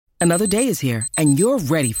Another day is here, and you're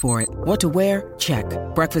ready for it. What to wear? Check.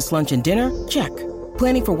 Breakfast, lunch, and dinner? Check.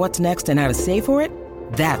 Planning for what's next and how to save for it?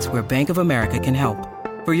 That's where Bank of America can help.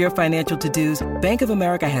 For your financial to-dos, Bank of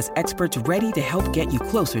America has experts ready to help get you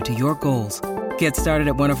closer to your goals. Get started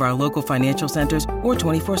at one of our local financial centers or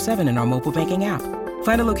 24/7 in our mobile banking app.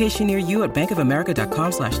 Find a location near you at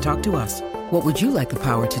bankofamerica.com/talktous. What would you like the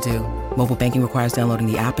power to do? Mobile banking requires downloading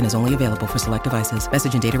the app and is only available for select devices.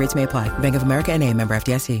 Message and data rates may apply. Bank of America N.A., member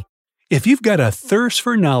FDIC. If you've got a thirst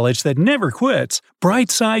for knowledge that never quits,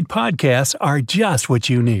 Brightside Podcasts are just what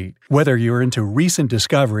you need. Whether you're into recent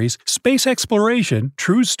discoveries, space exploration,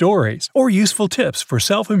 true stories, or useful tips for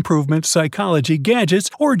self-improvement, psychology, gadgets,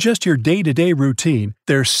 or just your day-to-day routine,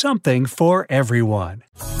 there's something for everyone.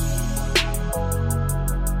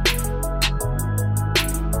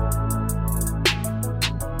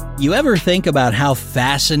 You ever think about how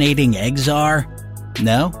fascinating eggs are?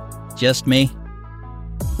 No? Just me?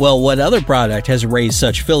 Well, what other product has raised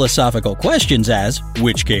such philosophical questions as,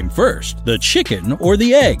 which came first, the chicken or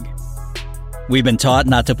the egg? We've been taught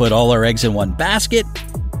not to put all our eggs in one basket.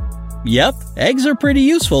 Yep, eggs are pretty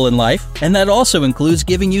useful in life, and that also includes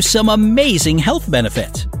giving you some amazing health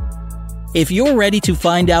benefits. If you're ready to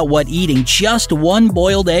find out what eating just one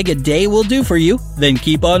boiled egg a day will do for you, then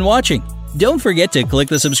keep on watching. Don't forget to click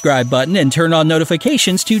the subscribe button and turn on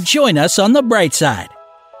notifications to join us on the bright side.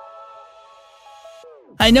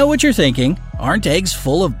 I know what you're thinking. Aren't eggs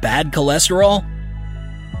full of bad cholesterol?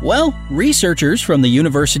 Well, researchers from the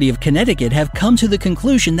University of Connecticut have come to the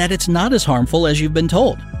conclusion that it's not as harmful as you've been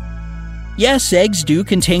told. Yes, eggs do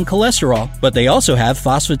contain cholesterol, but they also have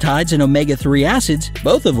phosphatides and omega-3 acids,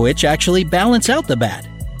 both of which actually balance out the bad.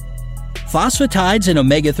 Phosphatides and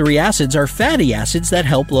omega-3 acids are fatty acids that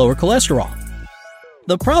help lower cholesterol.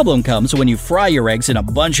 The problem comes when you fry your eggs in a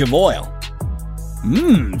bunch of oil.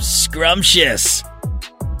 Scrumptious!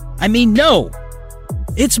 I mean, no!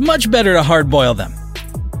 It's much better to hard-boil them.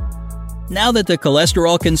 Now that the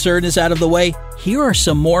cholesterol concern is out of the way, here are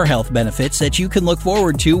some more health benefits that you can look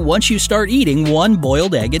forward to once you start eating one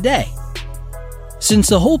boiled egg a day. Since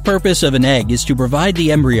the whole purpose of an egg is to provide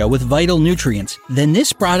the embryo with vital nutrients, then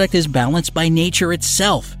this product is balanced by nature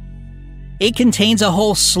itself. It contains a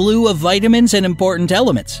whole slew of vitamins and important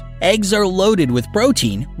elements. Eggs are loaded with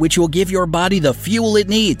protein, which will give your body the fuel it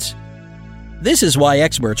needs. This is why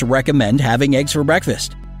experts recommend having eggs for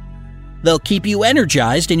breakfast. They'll keep you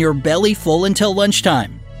energized and your belly full until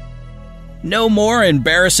lunchtime. No more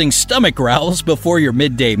embarrassing stomach growls before your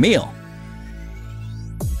midday meal.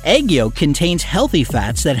 Egg yolk contains healthy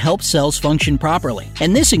fats that help cells function properly,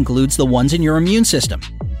 and this includes the ones in your immune system.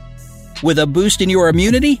 With a boost in your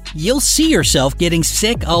immunity, you'll see yourself getting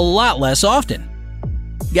sick a lot less often.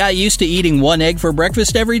 Got used to eating one egg for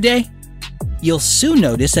breakfast every day? You'll soon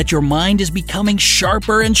notice that your mind is becoming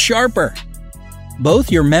sharper and sharper.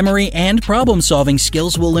 Both your memory and problem-solving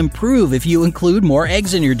skills will improve if you include more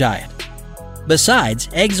eggs in your diet. Besides,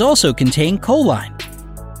 eggs also contain choline.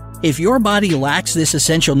 If your body lacks this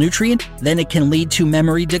essential nutrient, then it can lead to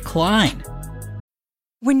memory decline.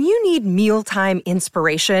 When you need mealtime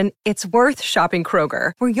inspiration, it's worth shopping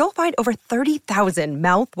Kroger, where you'll find over 30,000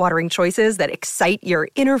 mouth-watering choices that excite your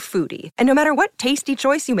inner foodie. And no matter what tasty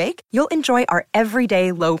choice you make, you'll enjoy our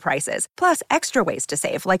everyday low prices, plus extra ways to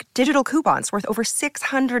save, like digital coupons worth over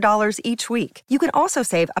 $600 each week. You can also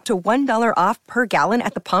save up to $1 off per gallon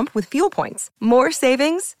at the pump with fuel points. More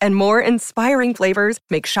savings and more inspiring flavors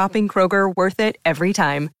make shopping Kroger worth it every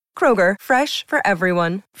time. Kroger, fresh for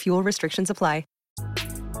everyone. Fuel restrictions apply.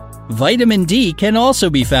 Vitamin D can also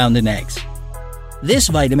be found in eggs. This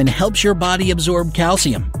vitamin helps your body absorb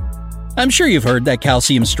calcium. I'm sure you've heard that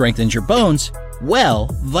calcium strengthens your bones. Well,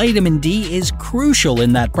 vitamin D is crucial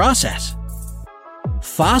in that process.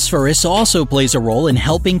 Phosphorus also plays a role in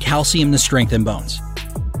helping calcium to strengthen bones.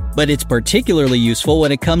 But it's particularly useful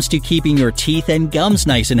when it comes to keeping your teeth and gums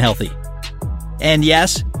nice and healthy. And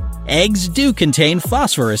yes, eggs do contain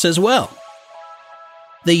phosphorus as well.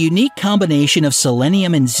 The unique combination of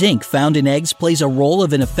selenium and zinc found in eggs plays a role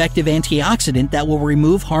of an effective antioxidant that will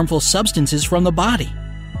remove harmful substances from the body.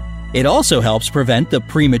 It also helps prevent the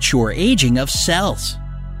premature aging of cells.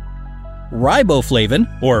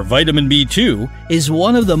 Riboflavin, or vitamin B2, is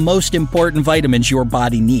one of the most important vitamins your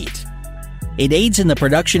body needs. It aids in the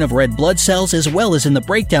production of red blood cells as well as in the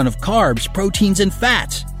breakdown of carbs, proteins, and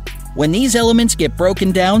fats. When these elements get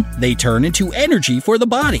broken down, they turn into energy for the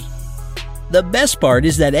body. The best part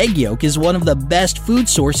is that egg yolk is one of the best food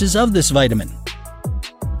sources of this vitamin.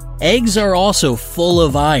 Eggs are also full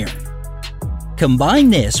of iron. Combine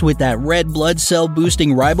this with that red blood cell boosting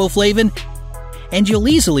riboflavin, and you'll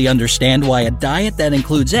easily understand why a diet that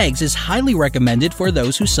includes eggs is highly recommended for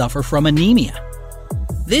those who suffer from anemia.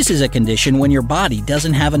 This is a condition when your body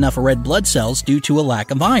doesn't have enough red blood cells due to a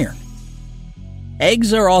lack of iron.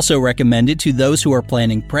 Eggs are also recommended to those who are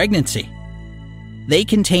planning pregnancy. They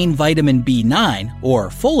contain vitamin B9, or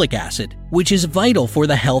folic acid, which is vital for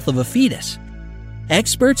the health of a fetus.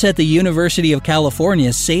 Experts at the University of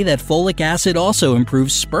California say that folic acid also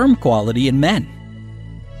improves sperm quality in men.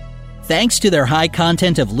 Thanks to their high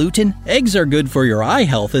content of lutein, eggs are good for your eye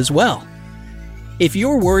health as well. If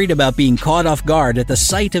you're worried about being caught off guard at the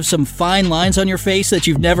sight of some fine lines on your face that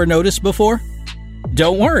you've never noticed before,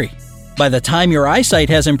 don't worry. By the time your eyesight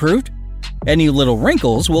has improved, any little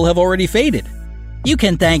wrinkles will have already faded. You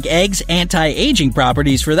can thank eggs' anti-aging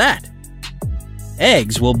properties for that.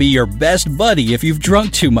 Eggs will be your best buddy if you've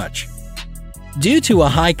drunk too much. Due to a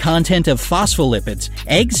high content of phospholipids,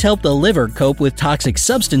 eggs help the liver cope with toxic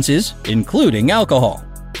substances, including alcohol.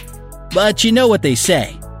 But you know what they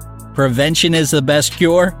say, prevention is the best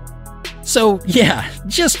cure. So yeah,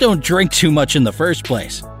 just don't drink too much in the first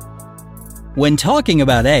place. When talking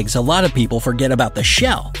about eggs, a lot of people forget about the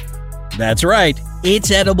shell. That's right,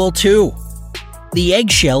 it's edible too. The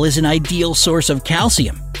eggshell is an ideal source of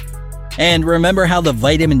calcium. And remember how the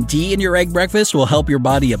vitamin D in your egg breakfast will help your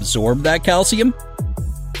body absorb that calcium?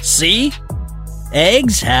 See?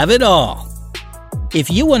 Eggs have it all. If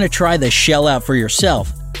you want to try the shell out for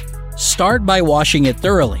yourself, start by washing it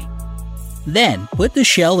thoroughly. Then put the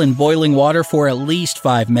shell in boiling water for at least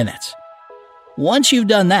 5 minutes. Once you've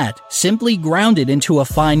done that, simply ground it into a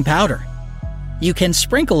fine powder. You can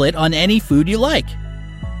sprinkle it on any food you like.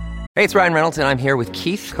 Hey, it's Ryan Reynolds, and I'm here with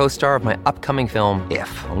Keith, co-star of my upcoming film, If,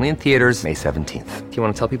 only in theaters May 17th. Do you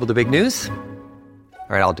want to tell people the big news?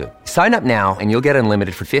 All right, I'll do it. Sign up now and you'll get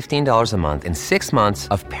unlimited for $15 a month and 6 months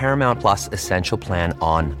of Paramount Plus Essential Plan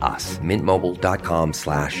on us.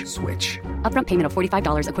 MintMobile.com/switch. Upfront payment of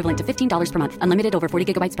 $45 equivalent to $15 per month. Unlimited over 40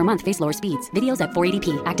 gigabytes per month. Face lower speeds. Videos at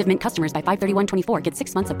 480p. Active Mint customers by 531.24 get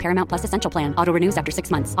 6 months of Paramount Plus Essential Plan. Auto renews after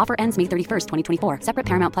 6 months. Offer ends May 31st, 2024. Separate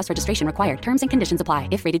Paramount Plus registration required. Terms and conditions apply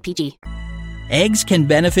if rated PG. Eggs can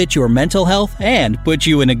benefit your mental health and put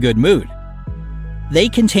you in a good mood. They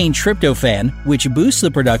contain tryptophan, which boosts the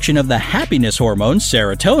production of the happiness hormone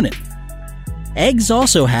serotonin. Eggs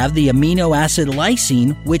also have the amino acid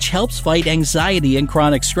lysine, which helps fight anxiety and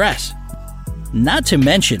chronic stress. Not to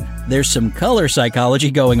mention, there's some color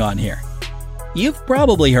psychology going on here. You've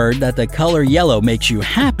probably heard that the color yellow makes you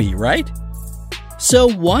happy, right? So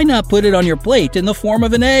why not put it on your plate in the form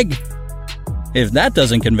of an egg? If that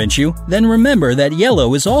doesn't convince you, then remember that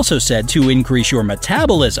yellow is also said to increase your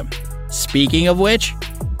metabolism. Speaking of which,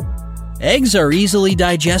 eggs are easily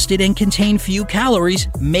digested and contain few calories,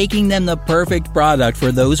 making them the perfect product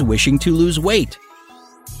for those wishing to lose weight.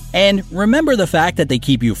 And remember the fact that they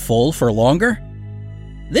keep you full for longer?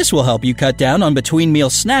 This will help you cut down on between-meal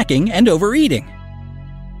snacking and overeating.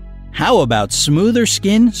 How about smoother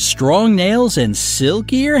skin, strong nails, and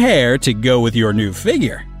silkier hair to go with your new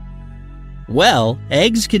figure? Well,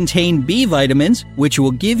 eggs contain B vitamins, which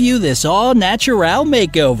will give you this all-natural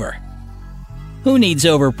makeover. Who needs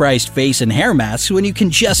overpriced face and hair masks when you can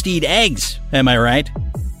just eat eggs, am I right?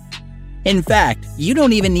 In fact, you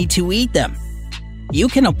don't even need to eat them. You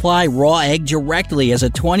can apply raw egg directly as a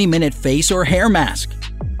 20-minute face or hair mask.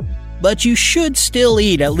 But you should still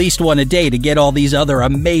eat at least one a day to get all these other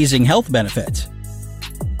amazing health benefits.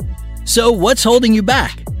 So what's holding you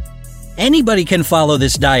back? Anybody can follow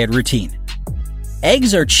this diet routine.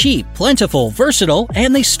 Eggs are cheap, plentiful, versatile,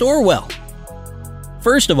 and they store well.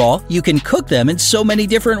 First of all, you can cook them in so many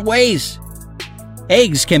different ways.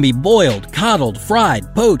 Eggs can be boiled, coddled,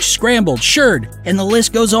 fried, poached, scrambled, shirred, and the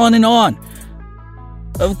list goes on and on.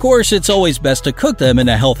 Of course, it's always best to cook them in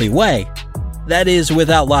a healthy way. That is,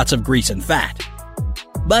 without lots of grease and fat.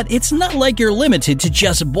 But it's not like you're limited to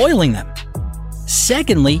just boiling them.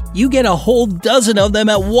 Secondly, you get a whole dozen of them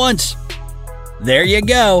at once. There you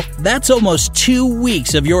go. That's almost 2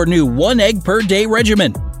 weeks of your new 1 egg per day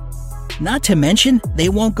regimen. Not to mention, they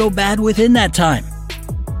won't go bad within that time.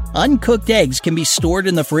 Uncooked eggs can be stored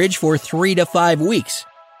in the fridge for 3 to 5 weeks.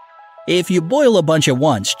 If you boil a bunch at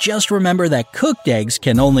once, just remember that cooked eggs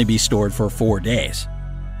can only be stored for 4 days.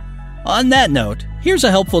 On that note, here's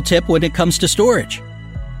a helpful tip when it comes to storage.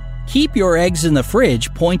 Keep your eggs in the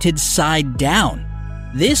fridge pointed side down.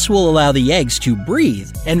 This will allow the eggs to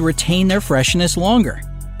breathe and retain their freshness longer.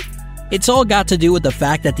 It's all got to do with the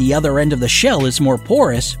fact that the other end of the shell is more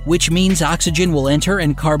porous, which means oxygen will enter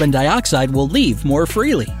and carbon dioxide will leave more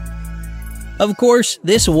freely. Of course,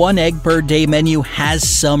 this 1 egg per day menu has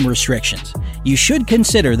some restrictions. you should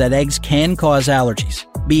consider that eggs can cause allergies.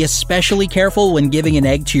 Be especially careful when giving an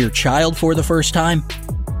egg to your child for the first time.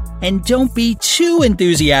 And don't be too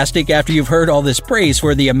enthusiastic after you've heard all this praise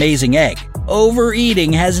for the amazing egg.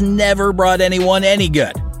 Overeating has never brought anyone any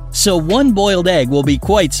good, so one boiled egg will be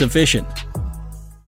quite sufficient.